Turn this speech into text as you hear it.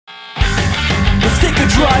Let's take a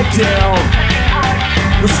drive down.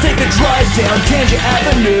 Let's take a drive down Tangent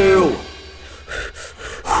Avenue.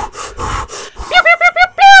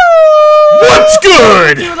 What's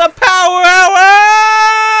good? To the Power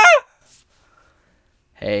Hour!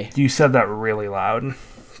 Hey, You said that really loud.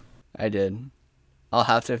 I did. I'll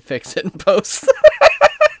have to fix it in post.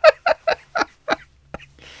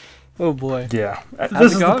 Oh boy. Yeah. How's This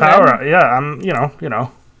it is going, the power. man? Yeah, I'm, you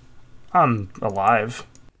know, I'm alive.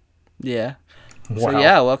 Yeah. Wow. So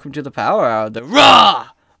yeah, welcome to the Power Hour. The raw,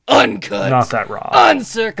 uncut, Not that raw.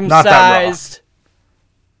 uncircumcised. Not that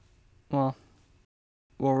Well,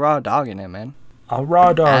 we're raw dogging it, man. I'll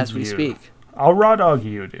raw dog As we you. speak. I'll raw dog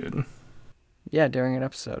you, dude. Yeah, during an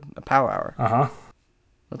episode, a Power Hour. Uh-huh.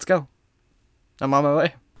 Let's go. I'm on my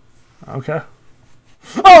way. Okay.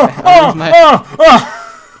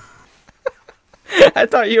 I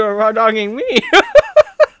thought you were raw dogging me.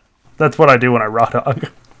 That's what I do when I raw dog.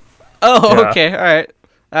 Oh, Yeah. okay. All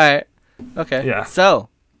right. Okay. Yeah. So,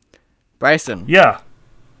 Bryson, Yeah.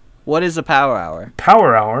 what is a Power Hour?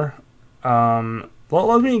 Power hour. Well,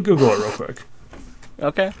 let me Google it real quick.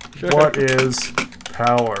 Okay. Sure. What is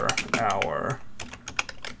power hour?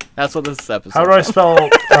 That's what this episode. How do I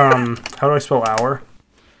spell hour?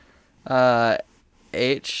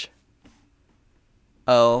 H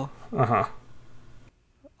O Uh-huh.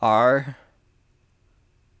 R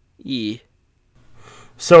E.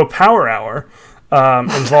 So power hour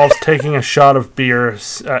involves taking a shot of beer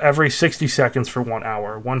every 60 seconds for 1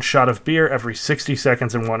 hour. One shot of beer every 60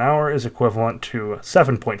 seconds in 1 hour is equivalent to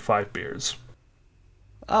 7.5 beers.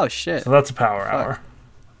 Oh shit. So that's a power hour.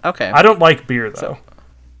 Okay. I don't like beer, though.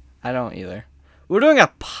 I don't either. We're doing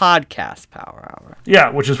a podcast Power Hour. Yeah,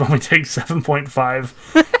 which is when we take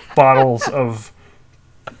 7.5 bottles of...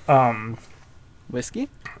 Whiskey?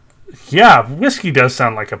 Yeah, whiskey does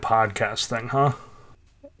sound like a podcast thing, huh?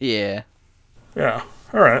 Yeah. Yeah.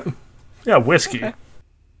 All right. Yeah, whiskey. Okay.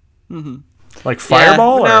 Mm-hmm. Like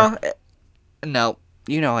Fireball? Yeah, or? no.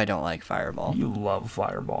 You know I don't like Fireball. You love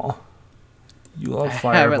Fireball. You love I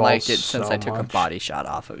Fireball. haven't liked it so since I took a much. body shot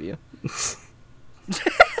off of you.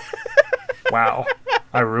 Wow.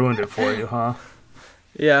 I ruined it for you, huh?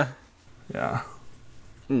 Yeah. Yeah.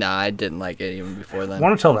 No, I didn't like it even before then.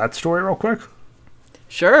 Want to tell that story real quick?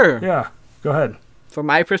 Sure. Yeah. Go ahead. From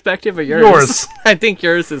my perspective or yours? Yours. I think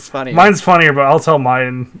yours is funny. Mine's funnier, but I'll tell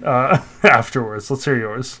mine afterwards. Let's hear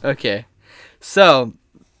yours. Okay. So,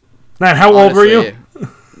 Man, how old were you?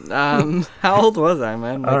 honestly, how old was I,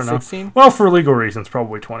 man? I Like don't know. 16? Well, for legal reasons,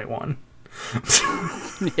 probably 21.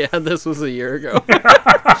 Yeah, this was a year ago.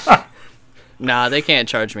 Nah, they can't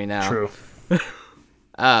charge me now. True.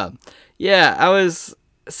 Yeah, I was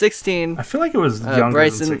 16. I feel like it was younger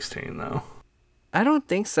Bryson- than 16, though. I don't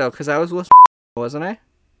think so, because I was with wasn't I?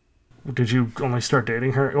 Did you only start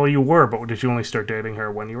dating her? Well, you were, but did you only start dating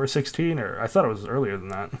her when you were 16? Or I thought it was earlier than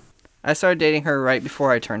that. I started dating her right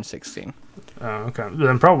before I turned 16. Oh, okay.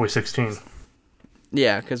 Then probably 16.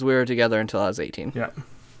 Yeah, because we were together until I was 18. Yeah.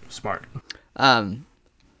 Smart.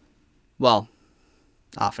 Well,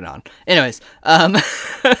 off and on. Anyways,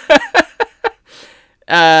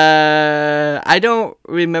 I don't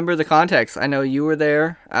remember the context. I know you were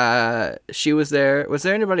there. She was there. Was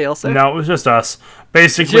there anybody else there? No, it was just us.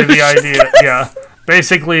 Basically, the idea... Yeah.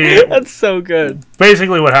 Basically... That's so good.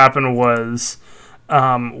 Basically, what happened was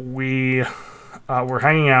we were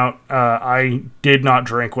hanging out. I did not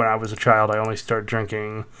drink when I was a child. I only started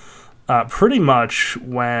drinking pretty much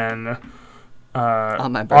when...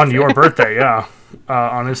 On my birthday. On your birthday, yeah.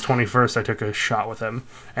 On his 21st, I took a shot with him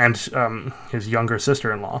and his younger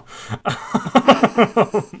sister-in-law.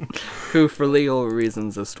 Who, for legal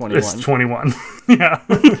reasons, is 21. It's 21. Yeah.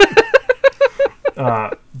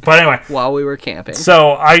 But anyway. While we were camping.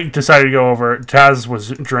 So I decided to go over. Taz was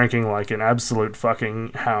drinking like an absolute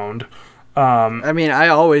fucking hound. I mean, I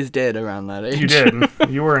always did around that age. You did.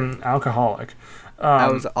 You were an alcoholic. I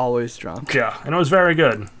was always drunk. Yeah, and it was very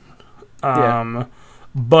good. Yeah.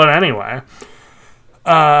 But anyway,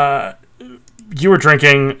 you were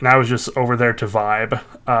drinking, and I was just over there to vibe.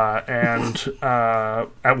 And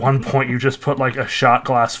at one point, you just put like a shot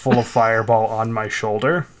glass full of Fireball on my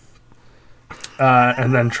shoulder.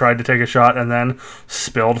 And then tried to take a shot, and then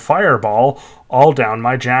spilled Fireball all down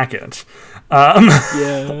my jacket.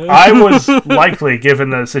 Yeah. I was likely, given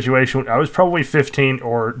the situation, I was probably 15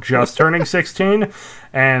 or just turning 16,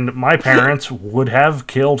 and my parents would have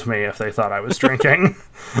killed me if they thought I was drinking.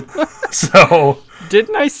 So...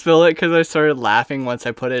 Didn't I spill it because I started laughing once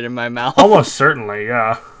I put it in my mouth? Almost certainly,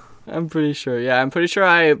 yeah. I'm pretty sure. Yeah, I'm pretty sure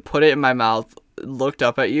I put it in my mouth, looked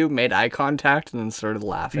up at you, made eye contact, and then started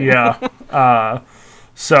laughing. Yeah.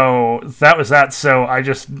 So that was that. So I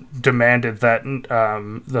just demanded that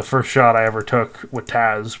the first shot I ever took with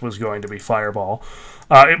Taz was going to be Fireball.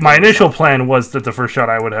 My initial plan was that the first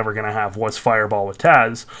shot I would ever going to have was Fireball with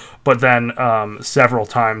Taz, but then several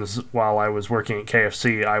times while I was working at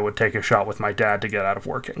KFC, I would take a shot with my dad to get out of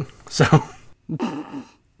working. So,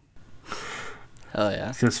 Hell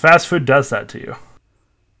yeah. because fast food does that to you.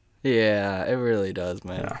 Yeah, it really does,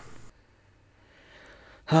 man. Yeah.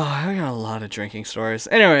 Oh, I got a lot of drinking stories.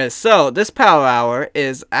 Anyways, so this Power Hour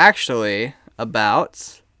is actually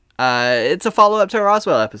about... it's a follow-up to a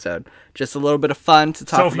Roswell episode. Just a little bit of fun to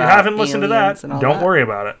talk about. So if you haven't listened to that, don't don't worry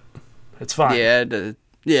about it. It's fine. Yeah.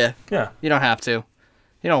 Yeah. You don't have to.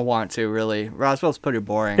 You don't want to, really. Roswell's pretty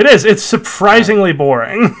boring. It is. It's surprisingly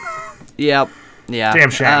boring. Yep. Yeah. Damn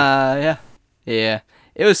shame. Yeah. Yeah.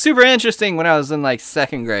 It was super interesting when I was in, like,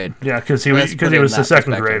 second grade. Yeah, because he Let's was put it in the that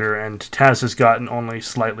second perspective. grader, and Taz has gotten only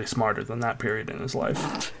slightly smarter than that period in his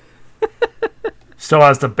life. Still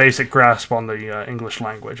has the basic grasp on the English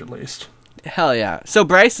language, at least. Hell yeah. So,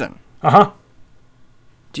 Bryson, Uh-huh.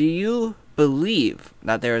 do you believe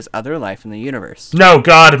that there is other life in the universe? No,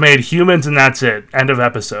 God made humans, and that's it. End of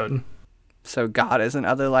episode. So God isn't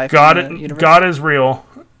other life God, in the universe? God is real,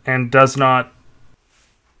 and does not...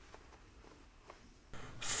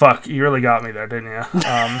 Fuck, you really got me there, didn't you?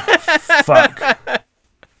 Fuck.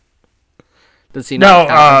 Does he No, not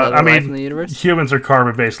count as other I life in mean, the universe? humans are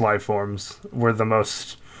carbon-based life forms. We're the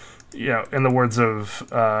most, in the words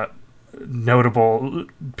of notable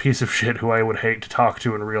piece of shit who I would hate to talk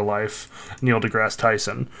to in real life, Neil deGrasse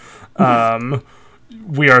Tyson.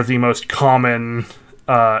 We are the most common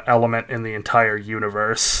element in the entire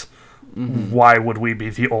universe. Mm-hmm. Why would we be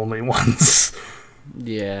the only ones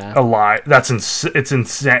Yeah. alive? It's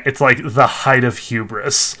insane. It's like the height of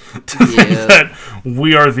hubris to Yeah. think that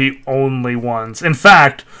we are the only ones. In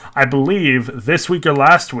fact, I believe this week or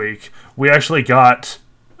last week we actually got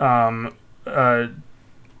some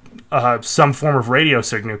form of radio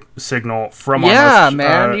signal from Yeah, our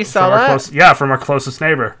man, you saw from our that? from our closest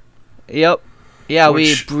neighbor. Yep. Yeah,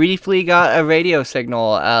 Which- we briefly got a radio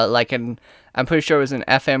signal, I'm pretty sure it was an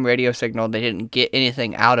FM radio signal. They didn't get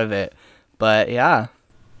anything out of it. But yeah.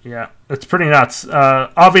 Yeah, it's pretty nuts.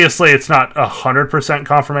 Obviously, it's not 100%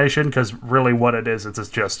 confirmation, because really what it is, it's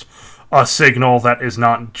just a signal that is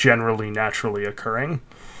not generally naturally occurring.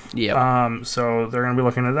 Yep. So they're going to be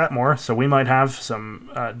looking at that more. So we might have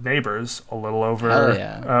some neighbors a little over... Hell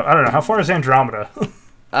yeah. I don't know. How far is Andromeda?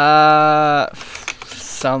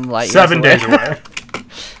 Some light years 7 away. days away.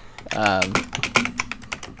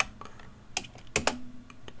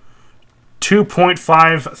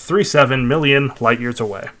 2.537 million light years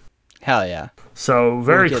away. Hell yeah. So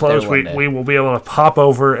very We'll get close. there one We, day. we will be able to pop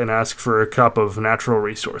over and ask for a cup of natural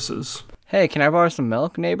resources. Hey, can I borrow some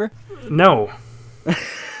milk, neighbor? No.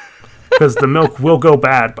 Because the milk will go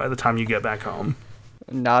bad by the time you get back home.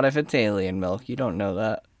 Not if it's alien milk. You don't know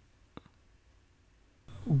that.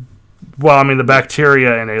 Well, I mean, the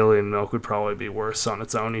bacteria in alien milk would probably be worse on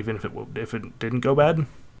its own, even if it didn't go bad.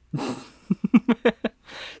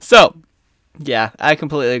 So, yeah, I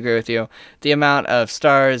completely agree with you. The amount of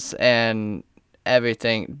stars and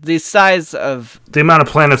everything, the size of The amount of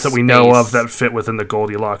planets that we know of Space. that fit within the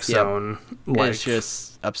Goldilocks Yep. zone, it's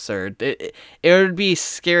just absurd. It would be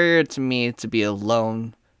scarier to me to be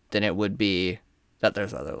alone than it would be that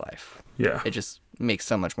there's other life. yeah. It just makes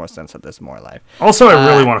so much more sense that there's more life. Also, I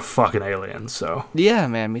really want to fuck an alien, so Yeah,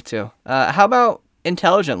 man, me too. How about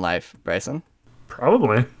intelligent life, Bryson?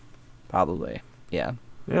 probably. Probably. Yeah.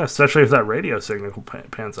 Yeah, especially if that radio signal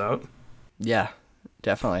pans out. Yeah,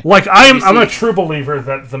 definitely. Like, I'm a see- true believer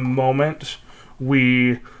that the moment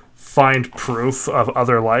we find proof of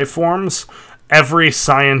other life forms, every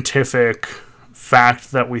scientific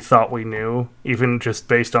fact that we thought we knew, even just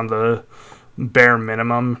based on the bare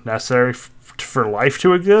minimum necessary for life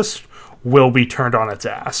to exist, will be turned on its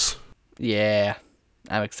ass. Yeah,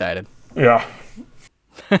 I'm excited. Yeah.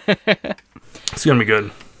 It's gonna be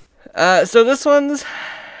good. So this one's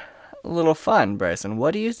a little fun, Bryson.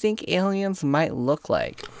 What do you think aliens might look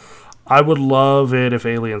like? I would love it if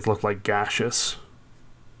aliens looked like gaseous.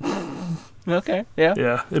 Okay, yeah.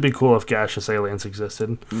 Yeah, it'd be cool if gaseous aliens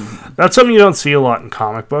existed. That's something you don't see a lot in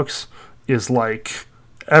comic books, is like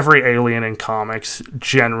every alien in comics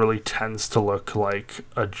generally tends to look like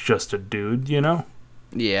just a dude, you know?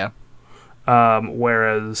 Yeah.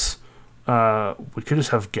 Whereas we could just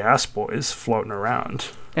have gas boys floating around.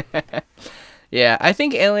 Yeah, I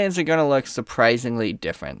think aliens are going to look surprisingly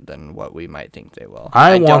different than what we might think they will.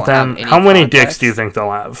 I don't want have them. any How many dicks context. do you think they'll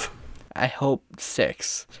have? I hope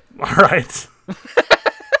 6. All right.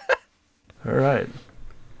 All right.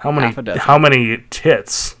 Half a dozen. How many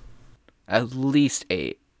tits? At least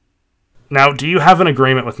 8. Now, do you have an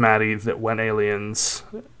agreement with Maddie that when aliens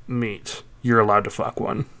meet, you're allowed to fuck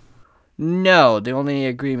one? No, the only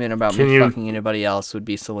agreement about Can me you- fucking anybody else would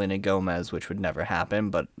be Selena Gomez, which would never happen,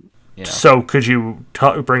 but, you know. So could you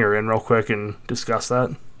bring her in real quick and discuss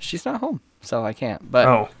that? She's not home, so I can't. But,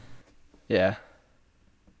 Oh, yeah.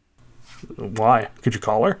 why? Could you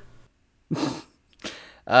call her?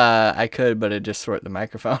 I could, but it'd just sort the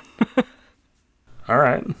microphone. All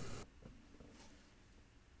right.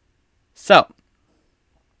 So,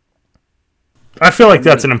 I feel like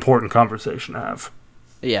that's an important conversation to have.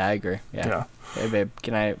 yeah, I agree. Yeah. Yeah. Hey, babe,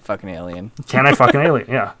 can I fuck an alien? Can I fuck an alien?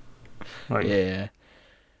 Yeah. Like, Yeah.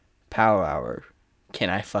 Power hour.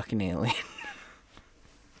 Can I fuck an alien?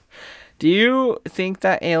 Do you think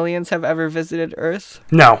that aliens have ever visited Earth?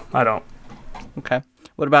 No, I don't. Okay.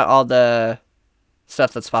 What about all the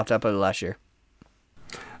stuff that's popped up over the last year?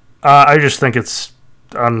 I just think it's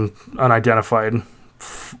unidentified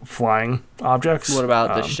flying objects. What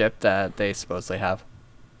about the ship that they supposedly have?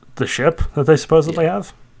 The ship that they supposedly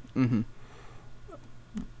have? Mm-hmm.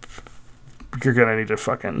 You're gonna need to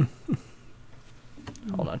fucking...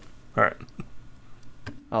 Hold on. Alright.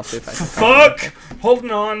 I'll see if I can. Fuck!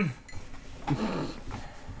 Holding on.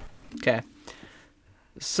 Okay.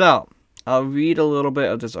 So, I'll read a little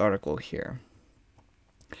bit of this article here.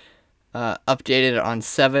 Updated on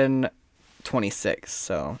 7/26,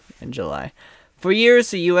 so in July. For years,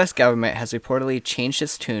 the U.S. government has reportedly changed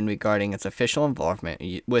its tune regarding its official involvement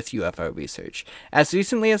with UFO research. As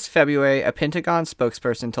recently as February, a Pentagon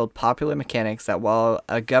spokesperson told Popular Mechanics that while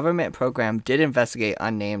a government program did investigate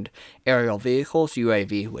unnamed aerial vehicles,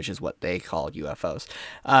 UAV, which is what they called UFOs,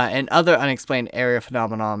 and other unexplained area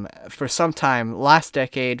phenomenon for some time last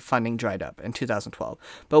decade, funding dried up in 2012.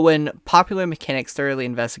 But when Popular Mechanics thoroughly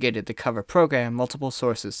investigated the cover program, multiple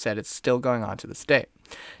sources said it's still going on to this day.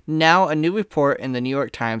 Now, a new report in the New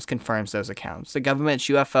York Times confirms those accounts. The government's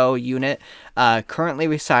UFO unit currently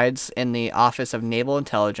resides in the Office of Naval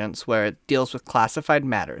Intelligence, where it deals with classified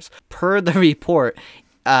matters. Per the report,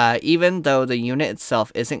 even though the unit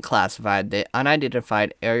itself isn't classified, the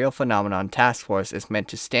Unidentified Aerial Phenomenon Task Force is meant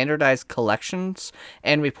to standardize collections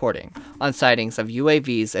and reporting on sightings of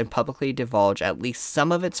UAVs and publicly divulge at least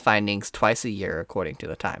some of its findings twice a year, according to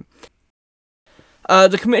the Time.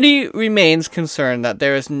 The committee remains concerned that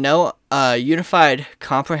there is no unified,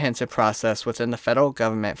 comprehensive process within the federal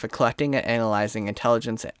government for collecting and analyzing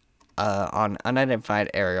intelligence on unidentified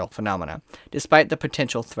aerial phenomena. Despite the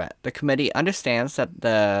potential threat, the committee understands that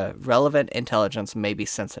the relevant intelligence may be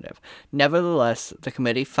sensitive. Nevertheless, the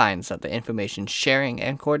committee finds that the information sharing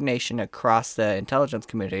and coordination across the intelligence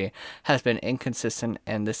community has been inconsistent,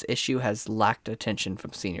 and this issue has lacked attention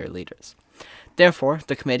from senior leaders. Therefore,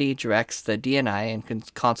 the committee directs the DNI in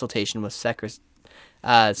consultation with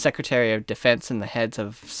Secretary of Defense and the heads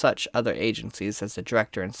of such other agencies as the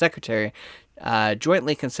Director and Secretary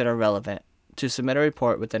jointly consider relevant to submit a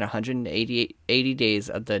report within 180 days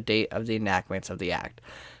of the date of the enactment of the Act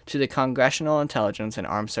to the Congressional Intelligence and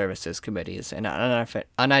Armed Services Committees in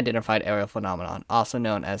Unidentified Aerial Phenomenon, also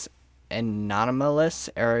known as anomalous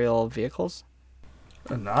aerial vehicles,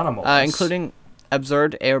 Anonymous. including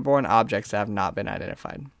observed airborne objects that have not been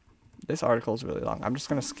identified. This article is really long. I'm just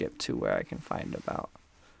going to skip to where I can find about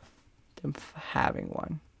them having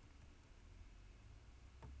one.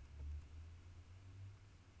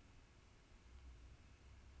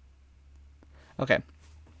 Okay,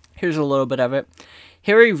 here's a little bit of it.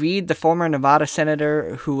 Harry Reid, the former Nevada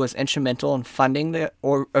senator who was instrumental in funding the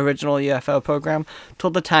original UFO program,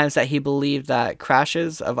 told the Times that he believed that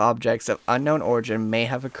crashes of objects of unknown origin may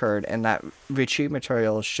have occurred and that retrieved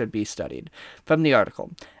materials should be studied. From the article,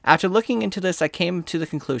 after looking into this, I came to the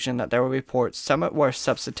conclusion that there were reports somewhat more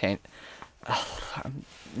substantive. I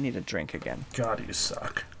need a drink again. God, you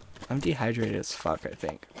suck. I'm dehydrated as fuck, I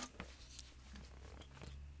think.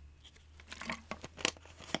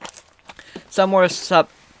 Some were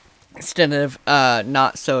substantive,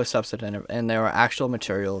 not so substantive, and there were actual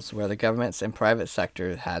materials where the governments and private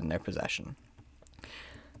sector had in their possession.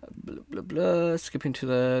 Blah, blah, blah. Skipping to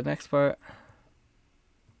the next part.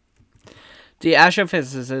 The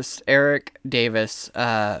astrophysicist Eric Davis,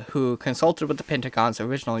 who consulted with the Pentagon's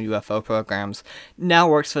original UFO programs, now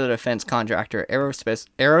works for the defense contractor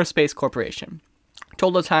Aerospace Corporation,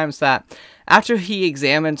 told the Times that after he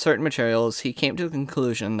examined certain materials, he came to the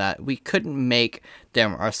conclusion that we couldn't make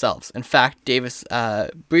them ourselves. In fact, Davis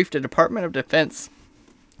briefed the Department of Defense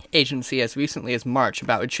agency as recently as March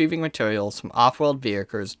about retrieving materials from off-world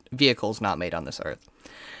vehicles not made on this Earth.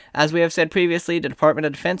 As we have said previously, the Department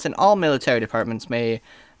of Defense and all military departments may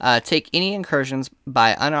take any incursions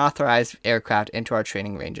by unauthorized aircraft into our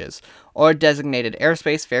training ranges or designated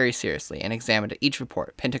airspace very seriously and examined each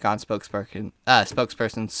report. Pentagon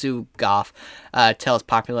spokesperson Sue Goff tells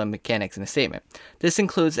Popular Mechanics in a statement. This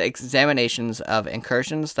includes examinations of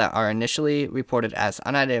incursions that are initially reported as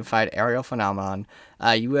unidentified aerial phenomenon,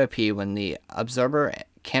 UAP, when the observer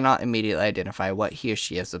cannot immediately identify what he or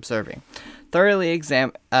she is observing.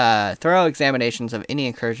 Thorough examinations of any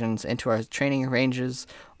incursions into our training ranges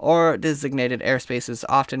or designated airspaces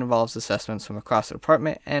often involves assessments from across the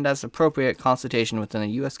department and, as appropriate, consultation within the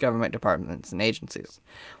U.S. government departments and agencies.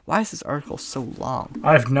 Why is this article so long?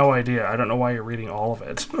 I have no idea. I don't know why you're reading all of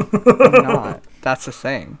it. I'm not. That's the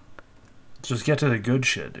thing. Just get to the good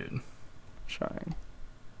shit, dude. Trying.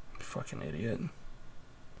 Fucking idiot.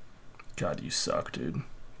 God, you suck, dude.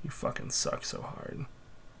 You fucking suck so hard.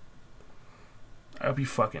 I hope you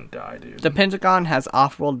fucking die, dude. The Pentagon has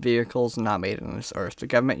off-world vehicles not made on this Earth. The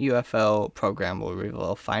government UFO program will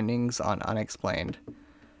reveal findings on unexplained.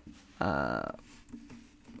 Hold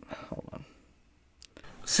on.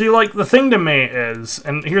 See, like, the thing to me is,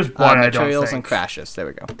 and here's why I don't think... Materials and crashes. There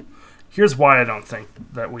we go. Here's why I don't think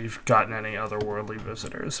that we've gotten any otherworldly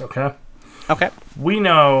visitors, okay? Okay. We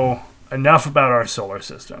know enough about our solar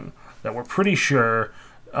system that we're pretty sure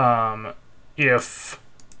if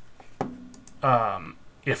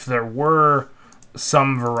there were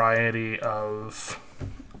some variety of,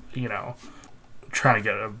 you know, trying to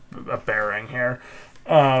get a bearing here,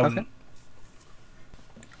 Okay.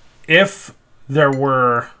 if there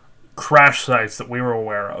were crash sites that we were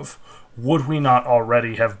aware of, would we not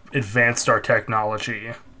already have advanced our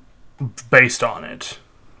technology based on it,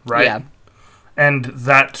 right? Yeah. And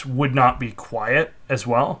that would not be quiet as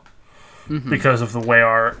well, because of the way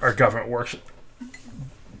our government works.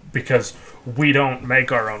 Because we don't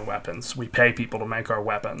make our own weapons. We pay people to make our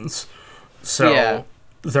weapons. So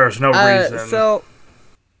there's no reason. So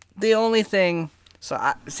the only thing... So,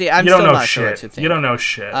 I'm you still don't know not sure what to shit. think. You don't know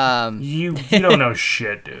shit. You don't know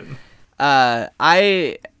shit, dude. I'm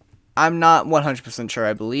not 100% sure.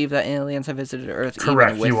 I believe that aliens have visited Earth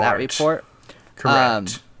Correct, even with you that aren't. report.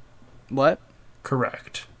 Correct. What?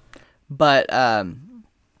 Correct. But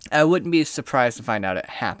I wouldn't be surprised to find out it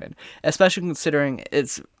happened, especially considering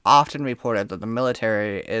it's often reported that the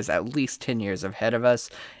military is at least 10 years ahead of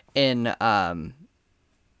us in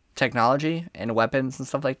technology and weapons and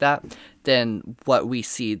stuff like that than what we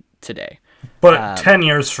see today. But 10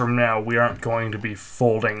 years from now, we aren't going to be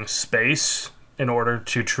folding space in order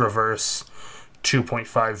to traverse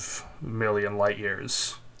 2.5 million light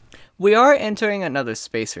years. We are entering another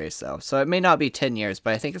space race, though, so it may not be 10 years,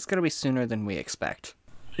 but I think it's going to be sooner than we expect.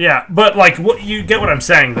 Yeah, but like, what you get what I'm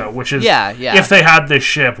saying though, which is, if they had this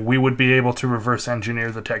ship, we would be able to reverse engineer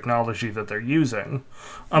the technology that they're using,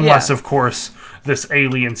 unless, of course, this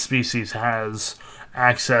alien species has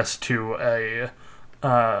access to a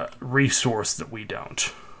resource that we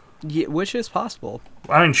don't. Yeah, which is possible.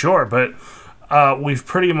 I mean, sure, but we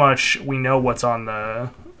know what's on the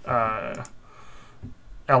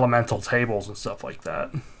elemental tables and stuff like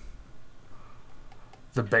that.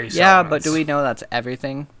 The base elements. But do we know that's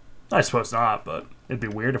everything? I suppose not, but it'd be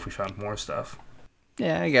weird if we found more stuff.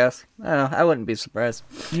 Yeah, I guess. I don't know. I wouldn't be surprised.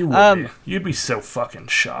 You would be. You'd be so fucking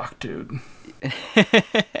shocked, dude.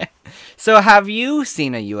 So have you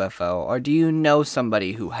seen a UFO, or do you know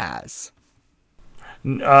somebody who has?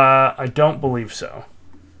 I don't believe so.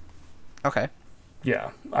 Okay. Yeah.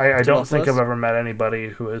 I don't think List? I've ever met anybody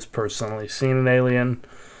who has personally seen an alien.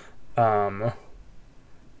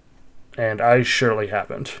 And I surely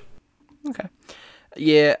haven't. Okay.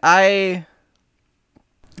 Yeah, I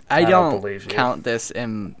don't believe you. count this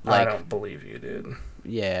in, like... I don't believe you, dude.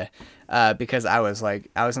 Yeah, because I was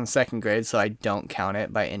in second grade, so I don't count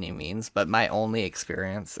it by any means, but my only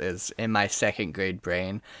experience is in my second grade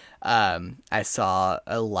brain. I saw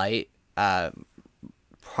a light,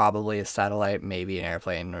 probably a satellite, maybe an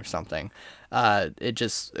airplane or something. It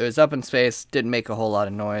was up in space, didn't make a whole lot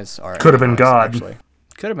of noise. Or could have been God. Actually.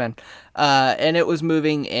 Could have been. And it was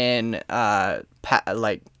moving in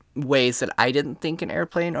ways that I didn't think an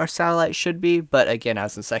airplane or satellite should be. But again, I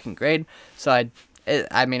was in second grade, so I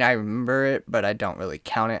remember it, but I don't really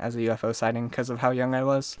count it as a UFO sighting because of how young I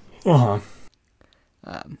was. But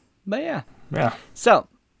yeah. Yeah. So,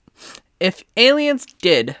 if aliens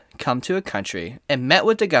did come to a country and met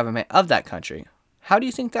with the government of that country, how do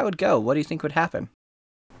you think that would go? What do you think would happen?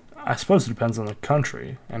 I suppose it depends on the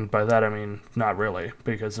country, and by that I mean not really,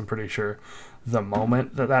 because I'm pretty sure the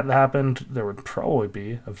moment that happened, there would probably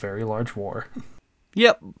be a very large war.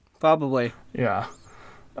 Yep, probably. Yeah.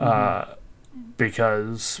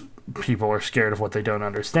 because people are scared of what they don't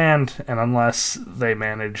understand, and unless they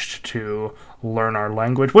managed to learn our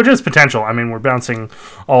language, which is potential. I mean, we're bouncing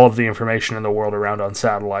all of the information in the world around on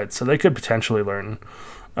satellites, so they could potentially learn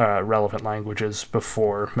relevant languages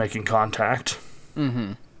before making contact.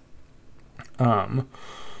 Mm-hmm.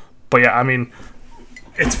 But yeah, I mean,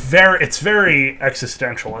 it's very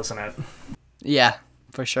existential, isn't it? Yeah,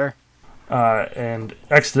 for sure. And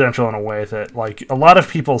existential in a way that, like, a lot of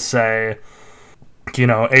people say, you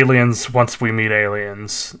know, aliens, once we meet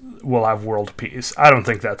aliens, we'll have world peace. I don't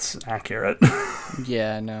think that's accurate.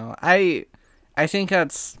 Yeah, no. I think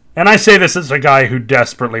that's... And I say this as a guy who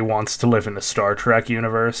desperately wants to live in the Star Trek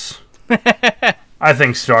universe. I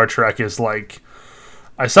think Star Trek is like...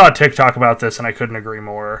 I saw a TikTok about this and I couldn't agree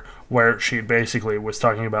more, where she basically was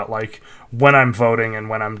talking about, like, when I'm voting and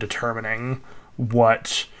when I'm determining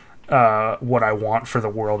what I want for the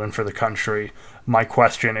world and for the country, my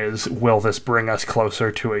question is, will this bring us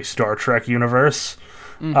closer to a Star Trek universe?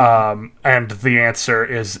 Mm-hmm. And the answer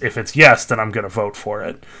is, if it's yes, then I'm going to vote for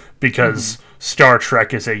it, because Star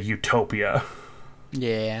Trek is a utopia.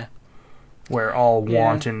 Yeah. Where all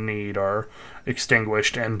want and need are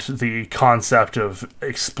extinguished, and the concept of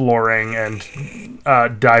exploring and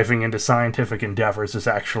diving into scientific endeavors is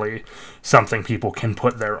actually something people can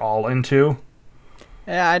put their all into.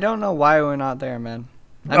 Yeah, I don't know why we're not there, man.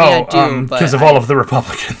 I mean, I do, but... because of all of the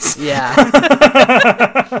Republicans. Yeah.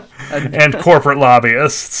 And corporate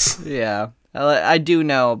lobbyists. Yeah. I do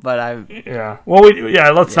know, but I... Yeah. Well,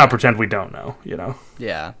 let's not pretend we don't know, you know?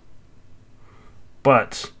 Yeah.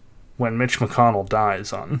 But when Mitch McConnell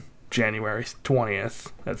dies on January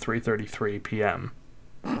 20th at 3:33 p.m.,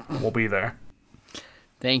 we'll be there.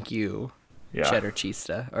 Thank you, Cheddar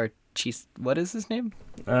Chista. Or Cheese... What is his name?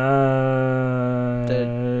 The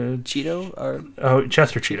Cheeto? Or... Oh,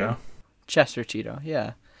 Chester Cheeto. Chester Cheeto,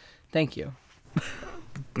 yeah. Thank you.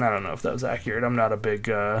 I don't know if that was accurate. I'm not a big...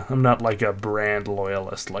 I'm not like a brand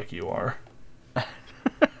loyalist like you are.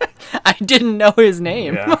 I didn't know his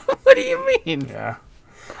name. Yeah. What do you mean? Yeah.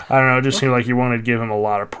 I don't know, it just seemed like you wanted to give him a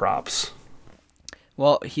lot of props.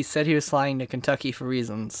 Well, he said he was flying to Kentucky for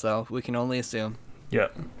reasons, so we can only assume.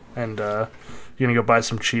 Yep. And you gonna go buy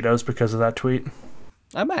some Cheetos because of that tweet?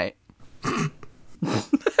 I might.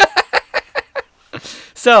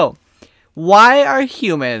 So, why are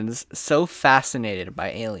humans so fascinated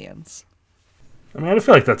by aliens? I mean, I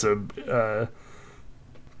feel like that's the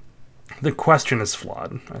question is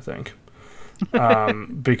flawed, I think.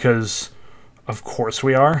 Because, of course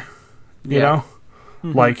we are, you know?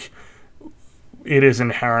 Mm-hmm. Like, it is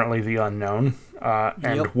inherently the unknown,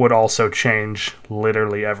 and would also change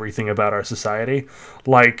literally everything about our society.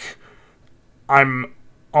 Like, I'm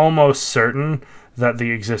almost certain that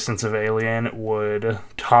the existence of alien would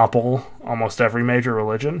topple almost every major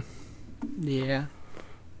religion. Yeah.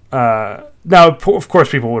 Now, of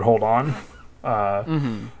course, people would hold on.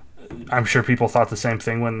 I'm sure people thought the same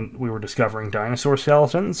thing when we were discovering dinosaur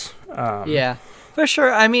skeletons. Yeah, for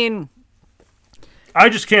sure. I mean... I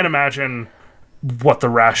just can't imagine what the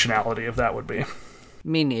rationality of that would be.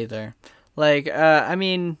 Me neither. Like, I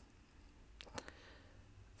mean...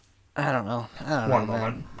 I don't know. One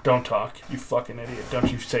moment. Man. Don't talk, you fucking idiot. Don't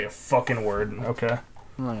you say a fucking word, okay?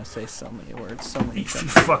 I'm gonna say so many words, so many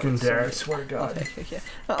things. You fucking dare, I swear to God. Okay.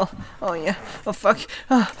 Oh, yeah. Oh, fuck.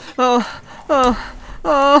 Oh.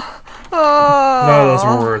 None of those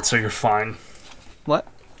were words, so you're fine. What?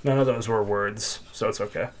 None of those were words, so it's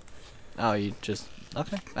okay. Oh, you just...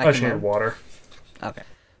 Okay. I just need water. Okay.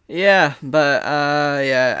 Yeah, but,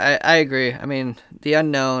 yeah, I agree. I mean, the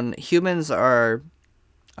unknown... Humans are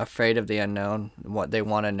afraid of the unknown. What they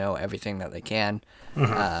want to know everything that they can.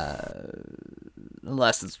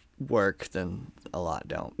 Unless it's work, then a lot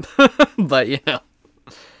don't. But, you know.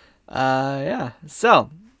 Yeah. So,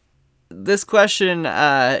 this question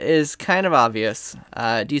is kind of obvious.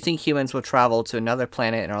 Do you think humans will travel to another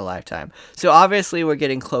planet in our lifetime? So, obviously, we're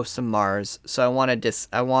getting close to Mars. So,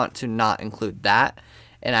 I want to not include that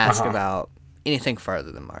and ask about anything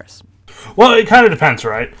further than Mars. Well, it kind of depends,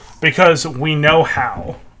 right? Because we know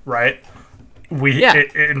how, right?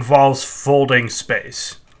 It involves folding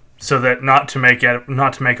space, so that not to make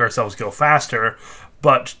ourselves go faster,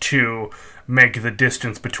 but to make the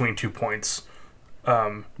distance between 2 points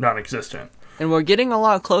non-existent. And we're getting a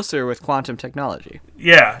lot closer with quantum technology.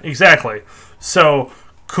 Yeah, exactly. So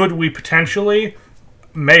could we potentially,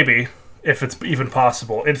 maybe, if it's even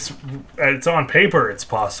possible, it's on paper, it's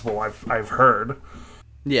possible. I've heard.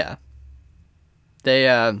 Yeah. They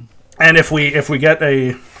and if we get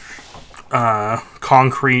a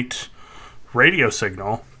concrete radio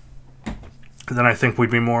signal then I think we'd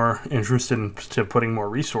be more interested in putting more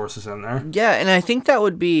resources in there. Yeah, and I think that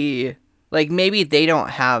would be like maybe they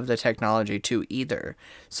don't have the technology to either.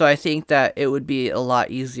 So I think that it would be a lot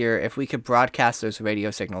easier if we could broadcast those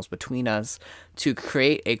radio signals between us to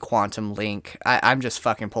create a quantum link. I'm just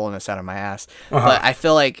fucking pulling this out of my ass. But I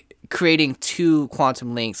feel like creating 2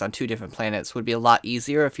 quantum links on 2 different planets would be a lot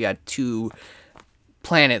easier if you had 2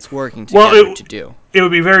 planets working together to do. It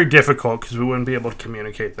would be very difficult because we wouldn't be able to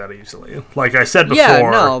communicate that easily. Like I said before. Yeah,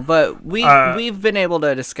 no, but we've been able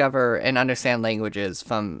to discover and understand languages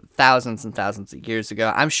from thousands and thousands of years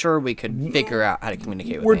ago. I'm sure we could figure out how to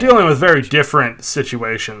communicate with We're aliens. dealing with very different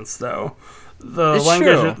situations, though.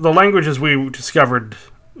 The languages we discovered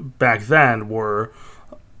back then were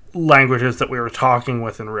languages that we were talking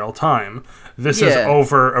with in real time. This is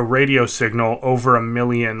over a radio signal over 1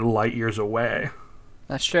 million light years away.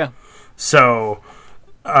 That's true. So,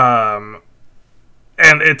 and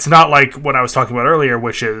it's not like what I was talking about earlier,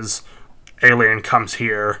 which is alien comes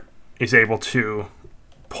here, is able to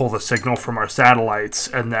pull the signal from our satellites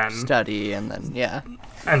and then Study and then, yeah.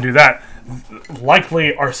 and do that.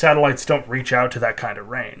 Likely, our satellites don't reach out to that kind of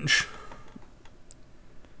range.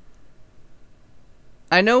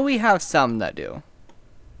 I know we have some that do.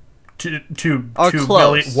 Or 2 million,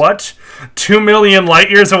 close. what? 2 million light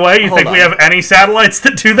years away? You Hold think we on. have any satellites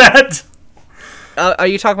that do that? Are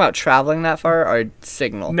you talking about traveling that far or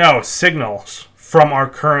signal? No, signals from our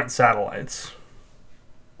current satellites.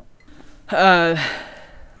 If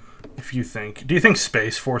you think, do you think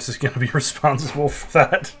Space Force is going to be responsible for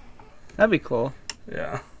that? That'd be cool.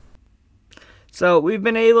 Yeah. So we've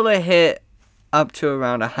been able to hit up to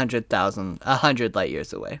around 100 light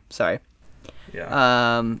years away. Sorry.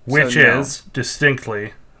 Yeah. Which so no, is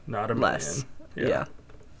distinctly not a less. million. Yeah.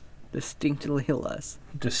 Distinctly less.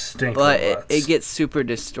 Distinctly But less. it gets super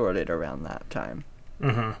distorted around that time.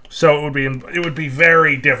 So it would be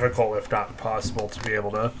very difficult, if not impossible, to be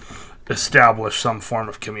able to establish some form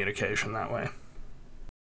of communication that way.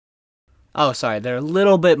 Oh, sorry. They're a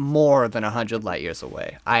little bit more than 100 light years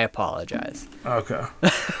away. I apologize. Okay.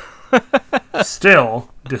 Still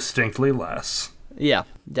distinctly less. Yeah,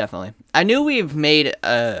 definitely. I knew we've made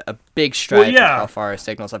a big stride with how far our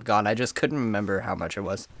signals have gone. I just couldn't remember how much it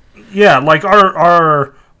was. Yeah, like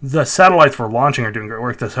the satellites we're launching are doing great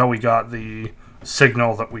work. That's how we got the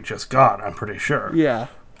signal that we just got, I'm pretty sure. Yeah.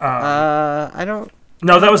 I don't...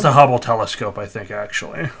 No, that was the Hubble telescope, I think,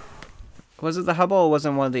 actually. Was it the Hubble or was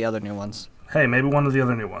it one of the other new ones? Hey, maybe one of the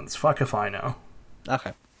other new ones. Fuck if I know.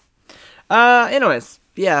 Okay. Anyways,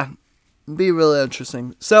 yeah. Be really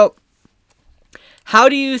interesting. So, how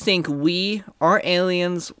do you think we, or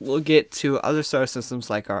aliens, will get to other solar systems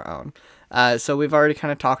like our own? So we've already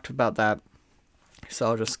kind of talked about that. So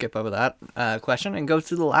I'll just skip over that question and go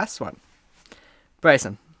to the last one.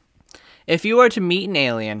 Bryson, if you were to meet an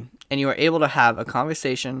alien and you were able to have a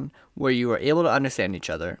conversation where you were able to understand each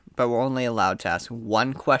other, but were only allowed to ask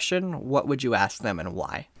one question, what would you ask them and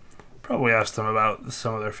why? Probably ask them about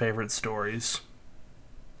some of their favorite stories.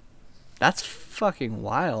 That's fucking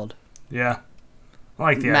wild. Yeah. I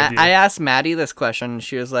like the idea. I asked Maddie this question.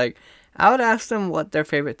 She was like, I would ask them what their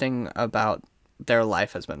favorite thing about their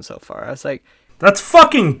life has been so far. I was like, that's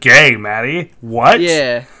fucking gay, Maddie. What?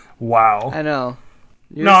 yeah. Wow. I know.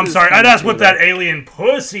 Yours No, I'm is sorry. I'd kinda ask what too, that alien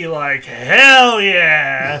pussy like. Hell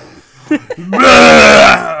yeah.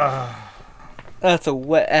 That's a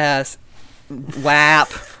wet ass whap.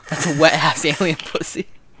 That's a wet ass alien pussy.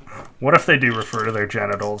 What if they do refer to their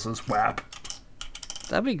genitals as WAP?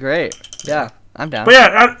 That'd be great. Yeah, I'm down. But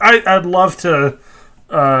yeah, I'd love to.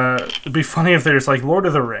 It'd be funny if there's like Lord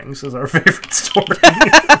of the Rings is our favorite story.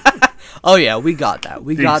 Oh yeah, we got that.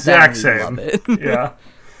 We The got that. exact And we same. love it. Yeah.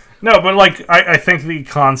 No, but like I think the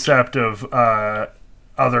concept of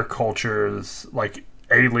other cultures, like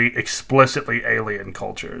explicitly alien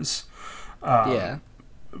cultures, Yeah.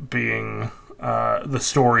 being the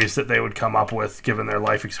stories that they would come up with given their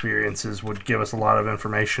life experiences would give us a lot of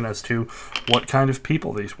information as to what kind of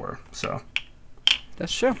people these were. So,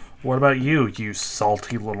 That's true. what about you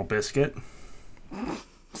salty little biscuit?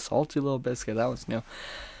 Salty little biscuit. That was new.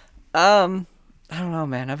 I don't know,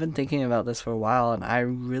 man. I've been thinking about this for a while, and I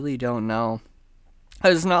really don't know.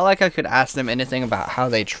 It's not like I could ask them anything about how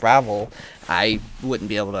they travel. I wouldn't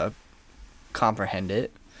be able to comprehend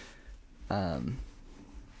it.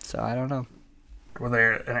 So I don't know. Were they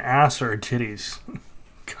an ass or a titties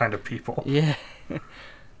kind of people? Yeah.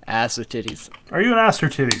 Ass or titties? Are you an ass or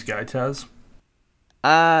titties guy, Tez?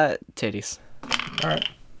 Titties. All right,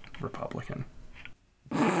 Republican.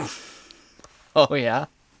 Oh, yeah?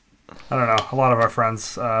 I don't know. A lot of our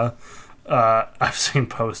friends I've seen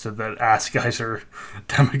posted that ass guys are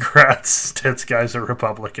Democrats, tits guys are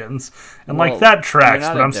Republicans, and Well, like that tracks. you're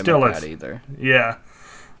not But a I'm still Democrat either. yeah.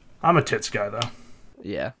 I'm a tits guy though.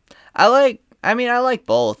 Yeah. I like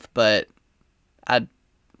both, but I'd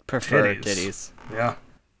prefer Titties. titties. Yeah.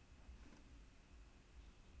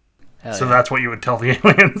 Hell So yeah. that's what you would tell the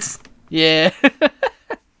aliens. Yeah.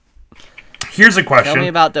 Here's a Tell me question.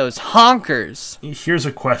 about those honkers. Here's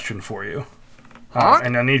a question for you, Honk?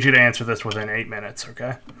 and I need you to answer this within 8 minutes.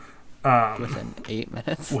 Okay. Within 8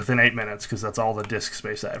 minutes. Within 8 minutes, because that's all the disk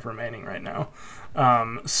space I have remaining right now.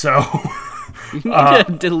 So You need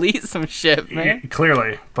to delete some shit, man.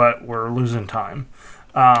 clearly, but we're losing time.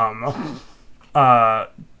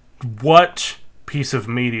 What piece of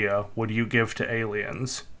media would you give to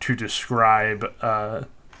aliens to describe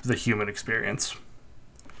the human experience?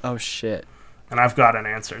 Oh shit. And I've got an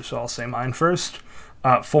answer, so I'll say mine first.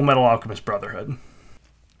 Full Metal Alchemist Brotherhood.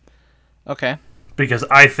 Okay. Because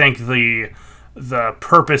I think the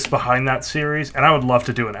purpose behind that series, and I would love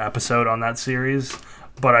to do an episode on that series,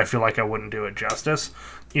 but I feel like I wouldn't do it justice,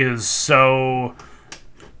 is all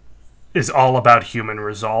about human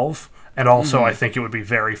resolve. And also, I think it would be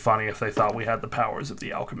very funny if they thought we had the powers of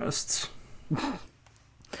the alchemists.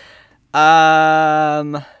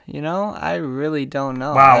 I really don't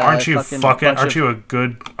know. Wow, Bunch of- aren't you a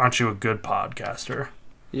good podcaster?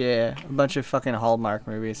 Yeah, a bunch of fucking Hallmark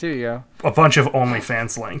movies. Here you go. A bunch of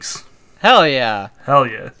OnlyFans links. Hell yeah. Hell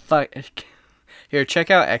yeah. Fuck. Here,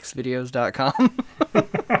 check out xvideos.com.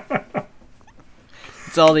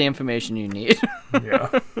 It's all the information you need.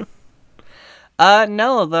 Yeah.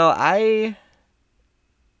 No, though, I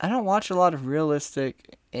don't watch a lot of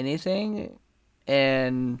realistic anything,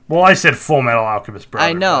 and Well, I said Full Metal Alchemist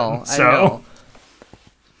Brotherhood. I know.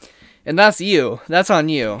 And that's you. That's on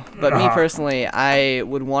you. But me personally, I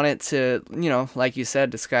would want it to, like you said,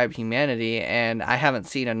 describe humanity, and I haven't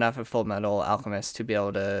seen enough of Full Metal Alchemist to be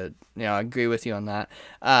able to, agree with you on that.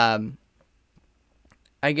 I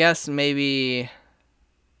guess maybe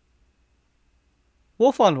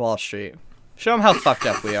Wolf on Wall Street. Show them how fucked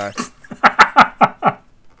up we are.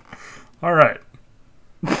 All right.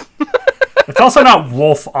 It's also not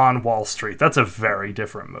Wolf on Wall Street. That's a very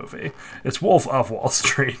different movie. It's Wolf of Wall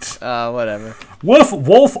Street. Whatever.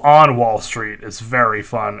 Wolf on Wall Street is very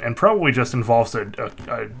fun and probably just involves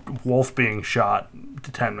a wolf being shot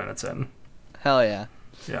 10 minutes in. Hell yeah.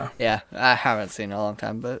 Yeah. Yeah, I haven't seen it in a long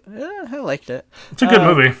time, but I liked it. It's a good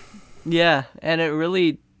movie. Yeah, and it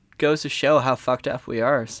really goes to show how fucked up we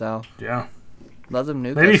are, so Yeah. love them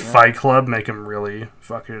nuke Maybe us, man. Fight Club make them really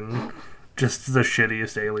fucking just the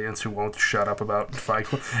shittiest aliens who won't shut up about Fight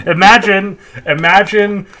Club. Imagine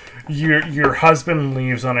your husband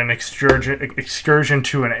leaves on an excursion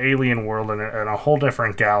to an alien world in a whole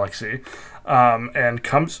different galaxy, and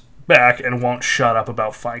comes back and won't shut up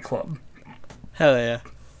about Fight Club. Hell yeah.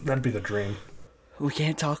 That'd be the dream. We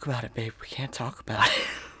can't talk about it, babe. We can't talk about it.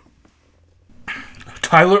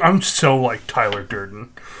 I'm so like Tyler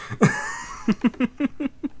Durden.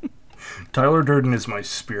 Tyler Durden is my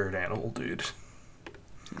spirit animal, dude.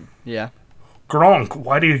 Yeah. Gronk,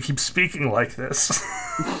 why do you keep speaking like this?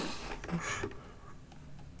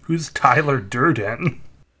 Who's Tyler Durden?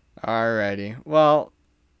 Alrighty. Well,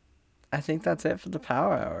 I think that's it for the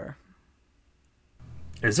Power Hour.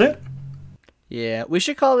 Is it? Yeah, we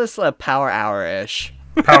should call this a Power Hour-ish.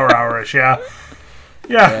 Power hour-ish, yeah.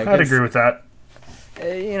 Yeah, Yeah, I I'd guess- agree with that.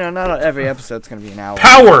 Not every episode's going to be an hour.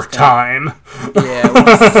 Power time! Yeah,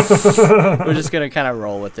 we're just going to kind of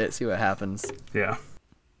roll with it, see what happens. Yeah.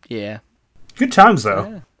 Yeah. Good times, though.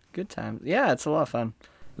 Yeah, good time. Yeah, it's a lot of fun.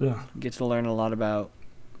 Yeah. Get to learn a lot about...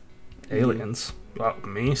 Aliens. Well,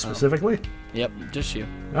 me, specifically? Yep, just you.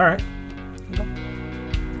 Alright.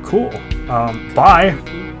 Cool. Bye.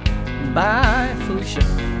 Bye, Felicia.